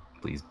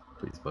 please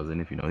buzz in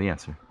if you know the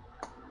answer.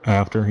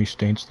 After he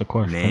states the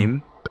question.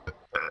 Name.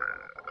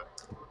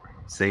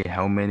 Say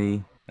how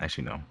many.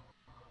 Actually, no.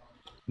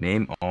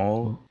 Name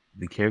all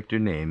the character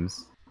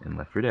names in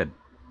Left 4 Dead.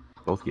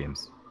 Both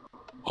games.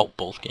 Oh,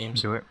 both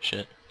games. Do it.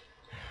 Shit.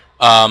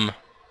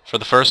 For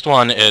the first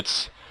one,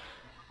 it's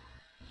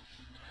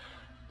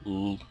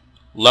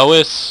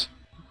Lois.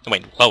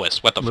 Wait,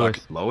 Lois. What the Lewis.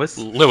 fuck? Lois?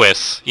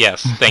 Lewis.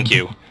 Yes, thank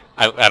you.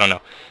 I don't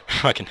know.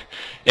 Fucking.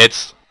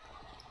 It's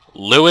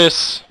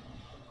Lewis.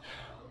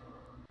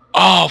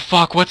 Oh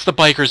fuck! What's the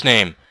biker's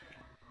name?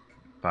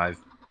 5,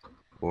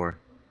 4,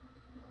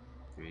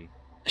 3,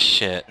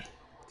 Shit.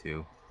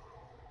 2,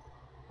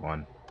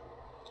 1.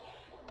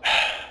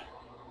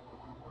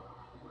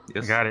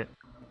 Yes. I got it.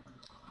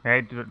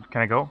 Hey,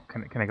 can I go?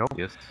 Can I go?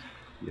 Yes.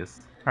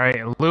 Yes. All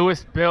right.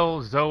 Lewis,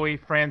 Bill, Zoe,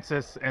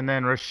 Francis, and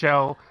then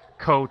Rochelle,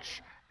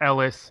 Coach,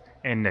 Ellis,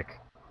 and Nick.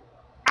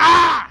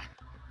 Ah!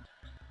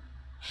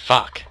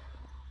 Fuck.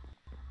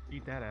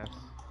 Eat that ass.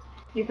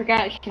 You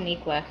forgot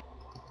Shaniqua.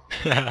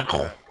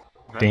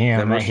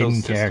 Damn, that Rochelle's hidden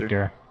sister.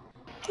 character.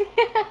 Extra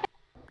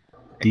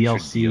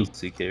DLC.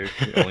 DLC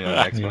character only on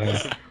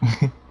Xbox.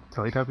 Yeah.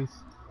 Teletubbies?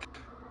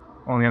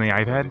 Only on the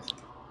iPad?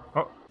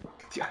 Oh.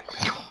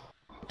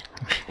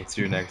 What's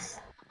your next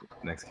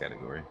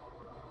category?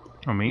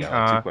 Oh, me?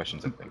 Yeah, 2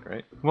 questions, I think,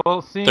 right?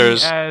 Well, seeing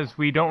There's- as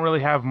we don't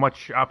really have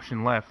much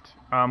option left,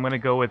 I'm gonna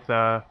go with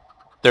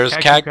There's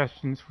Kagcrew Kag.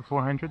 questions for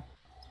 400.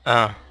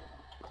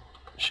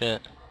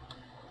 Shit.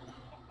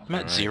 I'm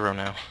at Alright. 0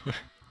 now.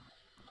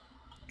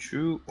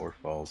 True or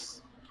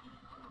false?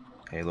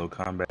 Halo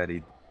Combat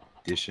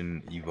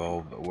Edition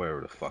Evolved, or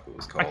whatever the fuck it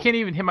was I called. can't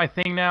even hit my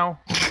thing now.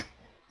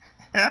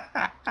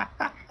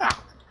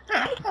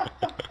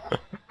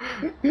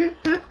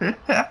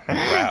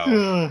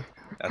 Wow.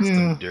 That's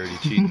some dirty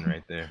cheating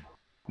right there.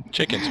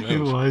 Chickens It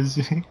move. was,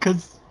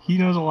 because he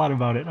knows a lot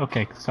about it.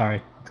 Okay,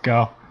 sorry. Let's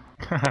go.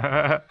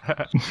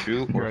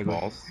 True or You're ugly.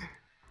 false?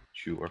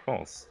 True or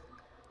false?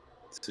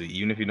 So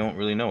even if you don't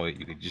really know it,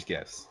 you could just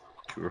guess.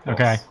 True or false?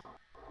 Okay.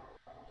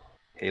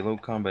 Halo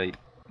Combat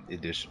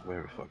Edition,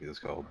 whatever the fuck it was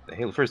called.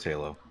 The first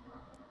Halo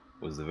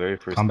was the very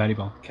first Combat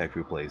Evolve.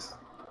 Kagcrew plays.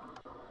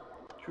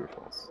 True or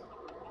false?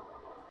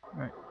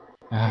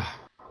 Ah,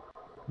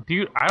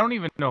 Dude, I don't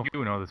even know if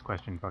you know this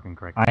question fucking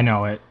correctly. I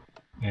know it.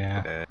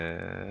 Yeah.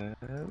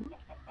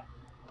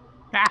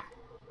 Ah!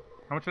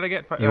 How much did I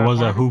get? It was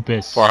a 400?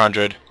 Hoopus.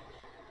 400.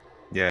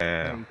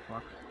 Yeah. Oh,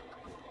 fuck.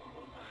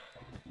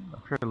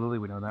 I'm sure Lily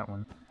would know that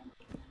one.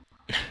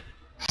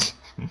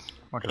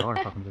 Watch all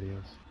our fucking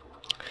videos.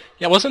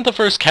 Yeah, wasn't the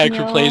first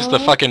Kagcrew plays the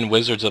No. fucking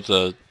Wizards of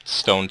the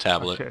Stone Oh,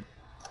 Tablet? shit.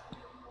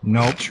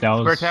 Nope, that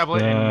was Square tablet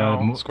the and no.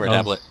 mo- Square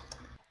that was- tablet.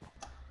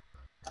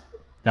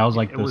 That was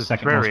like It the was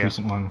second most Terraria.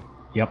 recent one.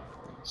 Yep.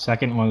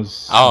 Second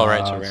was Oh,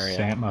 right, Terraria.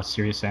 Sam,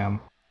 Serious Sam.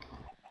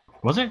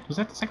 Was it? Was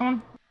that the second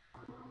one?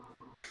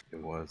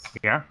 It was.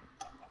 Yeah.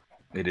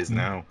 It is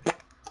now.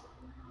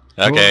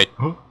 Okay,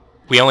 Oh,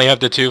 we only have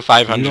the two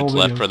 500s Real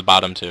left videos. for the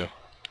bottom two.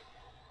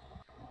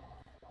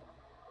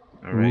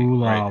 All right. Ooh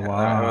la Right. la.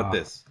 How about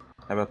this?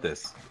 How about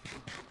this?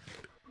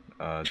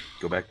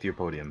 Go back to your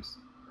podiums.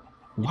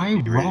 Why You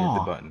ready to hit the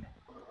raw? button?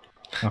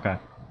 Okay.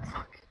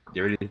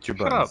 Get ready to hit your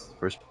Shut buttons.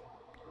 First,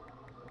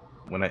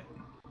 when I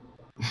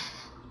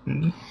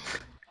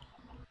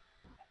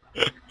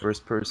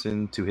first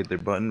person to hit their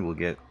button will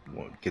get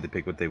to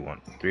pick what they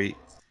want. 3,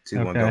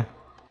 2, 1, Okay.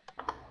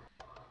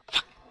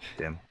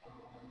 go.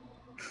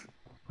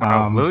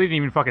 Damn. Lily didn't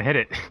even fucking hit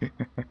it.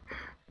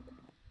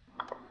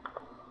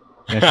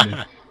 Yes, it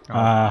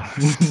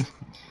is.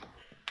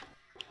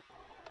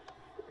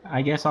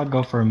 I guess I'll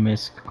go for a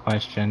missed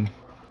question.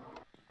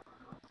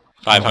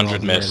 500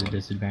 Otherwise, missed. we're at a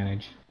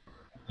disadvantage.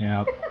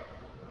 Yep.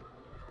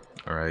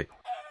 All right.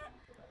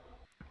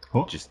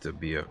 Oh. Just to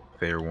be a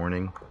fair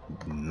warning,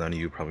 none of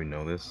you probably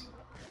know this.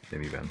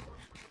 Maybe Ben.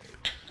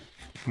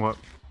 What?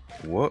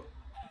 What?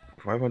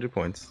 500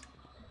 points.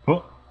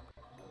 Oh.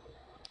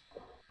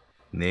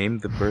 Name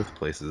the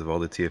birthplaces of all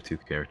the TF2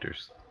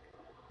 characters.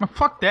 Oh,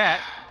 fuck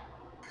that.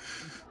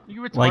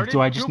 You retarded? Like,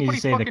 do I just need to Nobody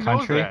say the fucking knows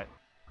country? that.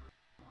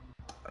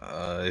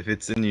 If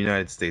it's in the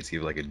United States,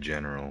 give like a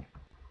general.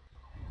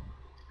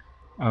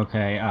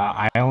 Okay,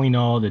 I only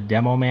know the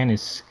demo man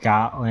is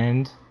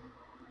Scotland,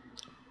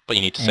 But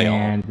you need to say all.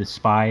 and the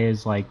spy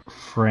is like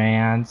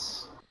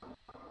France.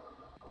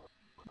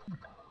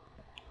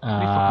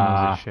 Nobody fucking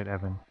knows this shit,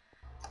 Evan.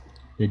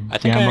 The I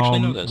think I demo, actually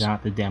know this.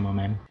 not the demo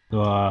man.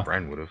 The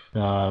Brian would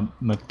have.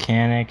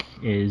 mechanic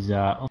is,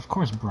 of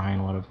course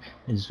Brian would have,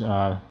 is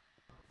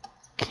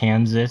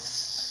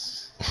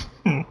Kansas.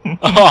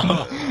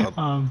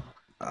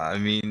 I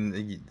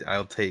mean,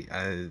 I'll take.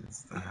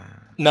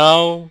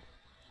 No.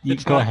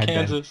 It's Go not ahead,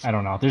 Kansas. Ben. I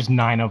don't know. There's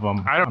 9 of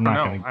them. I don't I'm not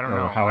know. Gonna, I don't or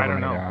know. However I don't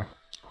many know. there are.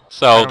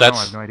 So I have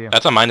that's no idea.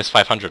 that's a minus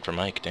 500 for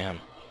Mike. Damn.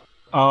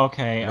 Oh,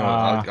 okay. No,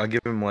 I'll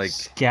give him like.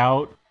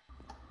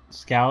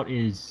 Scout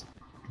is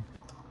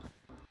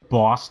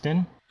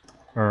Boston,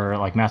 or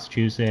like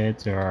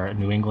Massachusetts, or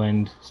New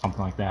England, something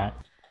like that.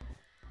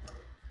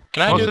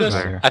 Can I Oh, do this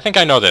this? is- I think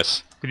I know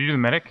this. Did you do the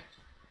medic?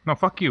 No,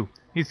 fuck you.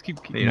 He's keep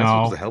Hey, you're No.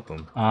 not supposed to help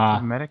him. the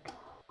medic.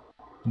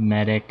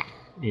 Medic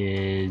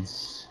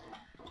is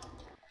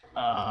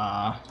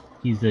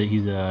he's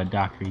a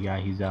doctor guy.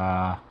 He's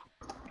I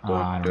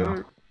don't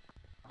know.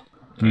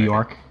 New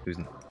York, Who's?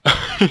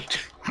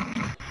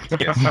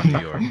 Yes, New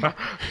York.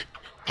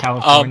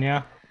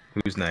 California,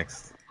 Who's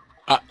next?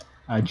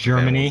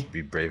 Germany. Ben wants to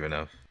be brave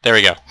enough. There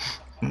we go.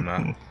 I'm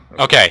not.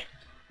 Okay.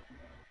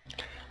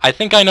 I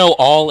think I know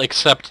all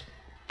except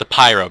the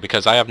pyro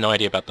because I have no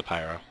idea about the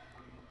pyro.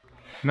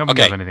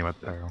 Nobody Okay. knows anything about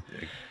the pyro.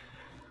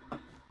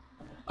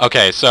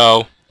 Okay,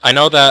 so I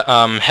know that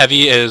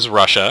heavy is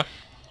Russia,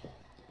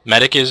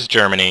 medic is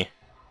Germany,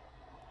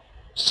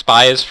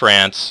 spy is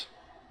France,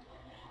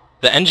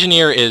 the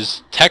engineer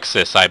is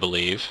Texas, I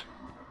believe.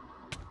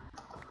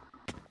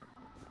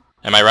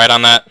 Am I right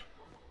on that?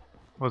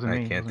 Wasn't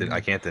me. wasn't me. I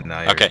can't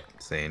deny Okay.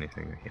 or say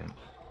anything. I can't.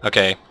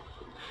 Okay.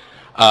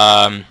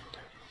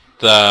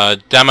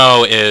 The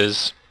demo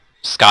is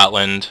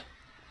Scotland.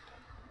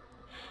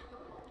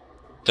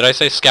 Did I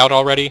say Scout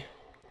already?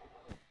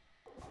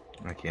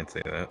 I can't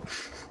say that.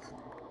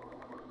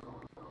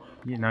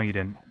 No, you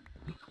didn't.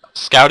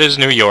 Scout is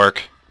New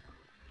York.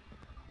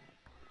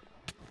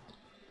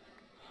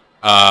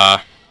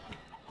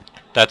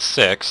 That's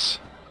 6.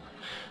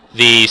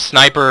 The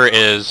sniper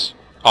is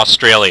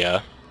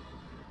Australia.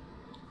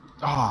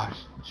 Oh,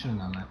 should have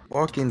known that.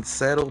 Fucking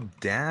settle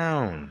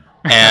down.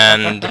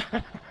 And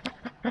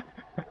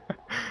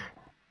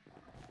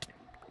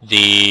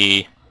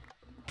the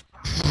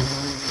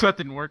That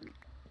didn't work.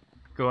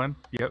 Go on.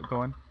 Yep, go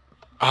on.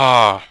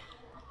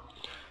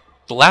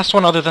 the last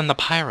one other than the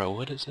pyro,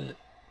 what is it?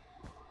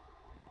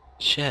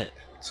 Shit.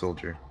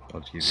 Soldier. I'll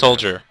just give you that.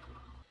 Soldier.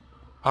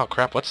 Oh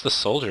crap, what's the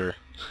soldier?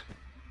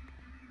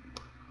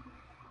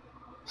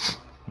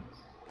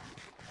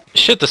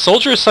 Shit, the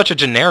soldier is such a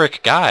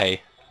generic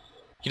guy.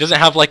 He doesn't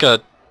have like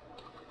a...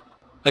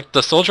 Like,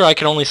 the soldier I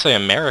can only say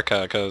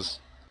America, because...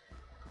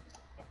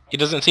 He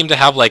doesn't seem to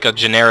have like a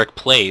generic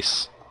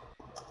place.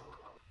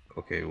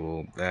 Okay,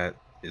 well that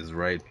is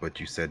right, but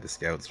you said the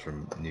scouts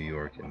from New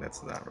York, and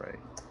that's not right.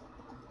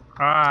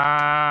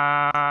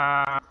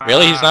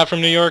 Really? He's not from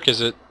New York?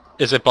 Is it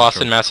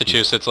Boston,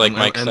 Massachusetts, like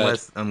Mike said?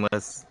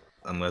 Unless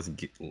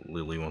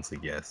Lily wants to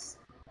guess.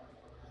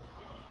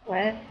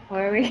 What? What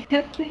are we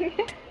guessing?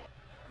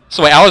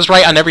 So wait, I was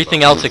right on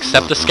everything else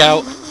except the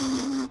scout?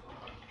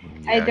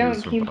 I Yeah, he don't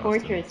was from Team Boston.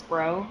 Fortress,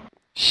 bro.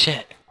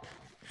 Shit.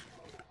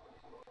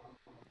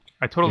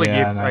 I totally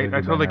Yeah, gave. no, I you'd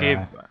be totally gave.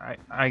 better,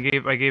 I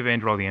gave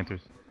Andrew all the answers.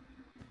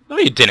 No,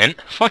 you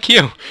didn't. Fuck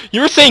you.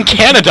 You were saying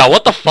Canada.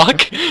 What the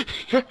fuck?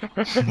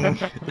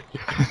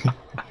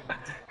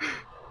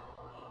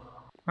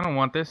 I don't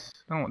want this.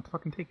 I don't want to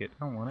fucking take it.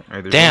 I don't want it.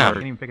 Alright, there's Damn. I one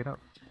didn't more- even pick it up.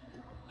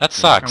 That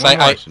sucks. one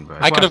more I question,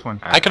 bud. could Last one.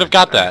 have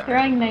got that.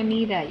 Throwing my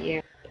meat at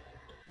you.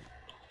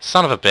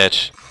 Son of a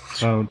bitch.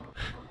 So,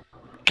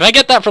 Can I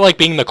get that for like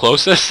being the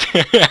closest?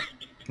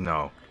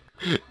 No.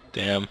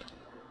 Damn.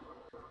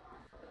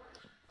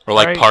 Or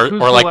like Alright, who's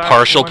the last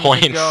partial one to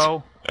points.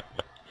 go?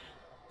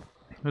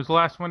 Who's the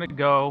last one to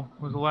go?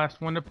 Who's the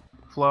last one to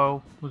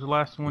flow? Who's the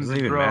last one Doesn't to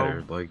even throw?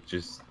 matter. Like,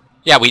 just.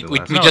 Yeah, we The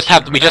last No, just it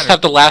have doesn't we just matter.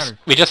 have the It last matters.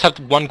 we just have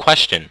one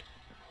question.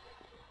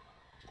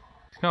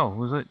 No,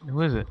 who's it?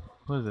 Who is it?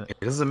 Who is it?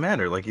 It doesn't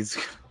matter. Like, he's.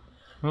 Who-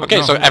 Okay,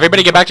 no, so who-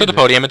 everybody who get back to is the it?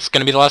 podium. It's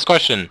gonna be the last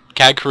question.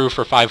 Kagcrew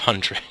for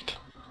 500.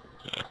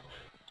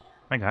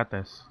 I got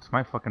this. It's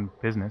my fucking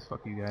business.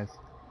 Fuck you guys.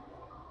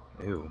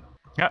 Ew.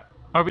 Yeah.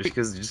 Are we? Just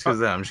because of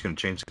that, I'm just gonna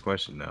change the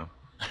question now.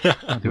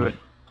 I'll do it.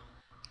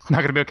 It's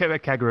not gonna be okay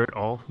with Kagcrew at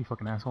all. You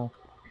fucking asshole.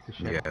 Piece of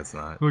shit. Yeah, it's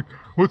not. Like,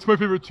 what's my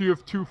favorite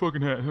TF2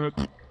 fucking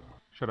hat?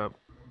 Shut up.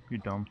 You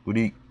dumb. What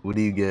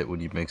do you get when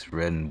you mix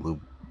red and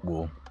blue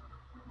wool?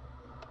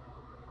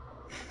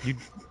 You.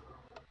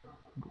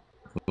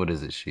 What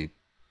is it, sheep?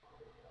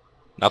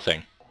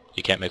 Nothing.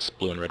 You can't mix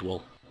blue and red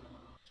wool.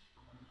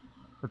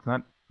 That's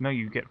not. No,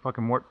 you get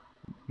fucking more.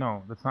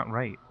 No, that's not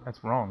right.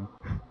 That's wrong.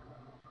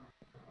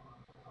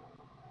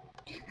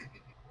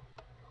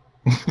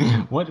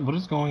 what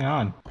is going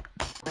on?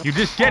 You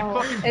just get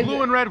Oh, fucking is blue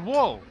it- and red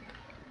wool.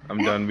 I'm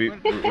done.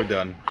 We're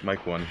done.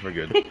 Mike won. We're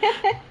good.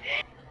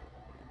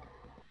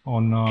 Oh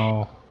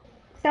no.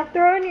 Stop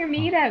throwing your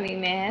meat at me,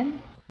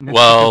 man. That's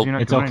Well, because you're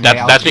not it's doing okay.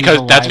 anything. I'll That's keep because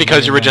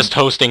alive you were with it just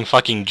hosting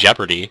fucking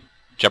Jeopardy.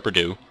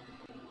 Jeopardu.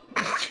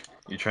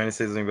 You trying to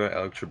say something about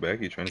Alex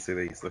Trebek? You trying to say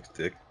that he sucks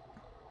dick?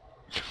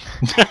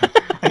 Is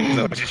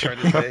that what you're trying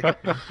to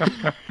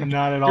say?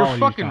 Not at all. You're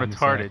fucking trying to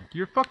say. retarded.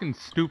 You're fucking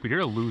stupid. You're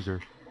a loser.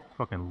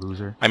 Fucking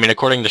loser. I mean,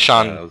 according to that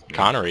Sean was me.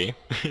 Connery.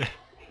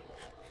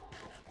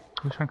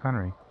 Who's Sean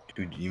Connery?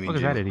 Dude, you mean Look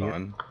at that James idiot.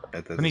 Bond?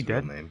 That's Isn't he his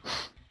real dead? name.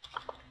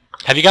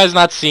 Have you guys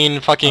not seen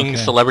fucking Okay.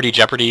 Celebrity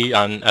Jeopardy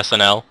on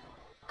SNL?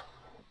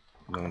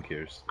 No one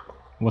cares.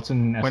 What's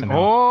in When SNL?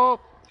 oh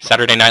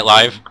Saturday Night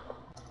Live?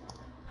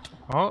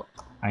 oh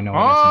I know what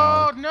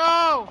oh SNL is.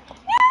 no!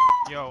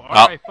 Yo, Oh.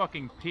 R.I.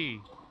 fucking P.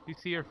 You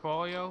see your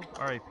folio?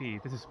 R.I.P.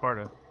 This is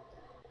Sparta.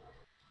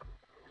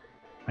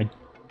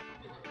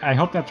 I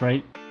hope that's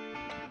right.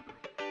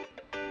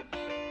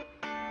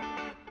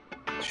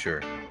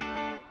 Sure.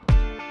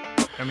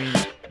 I mean,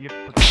 you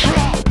have to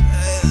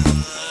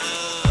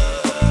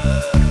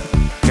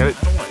get it.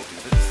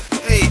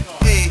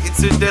 Hey,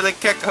 it's your daily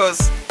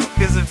cacos.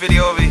 Here's a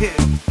video over here.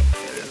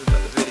 There's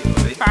another video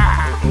over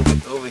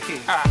here. Over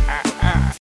here.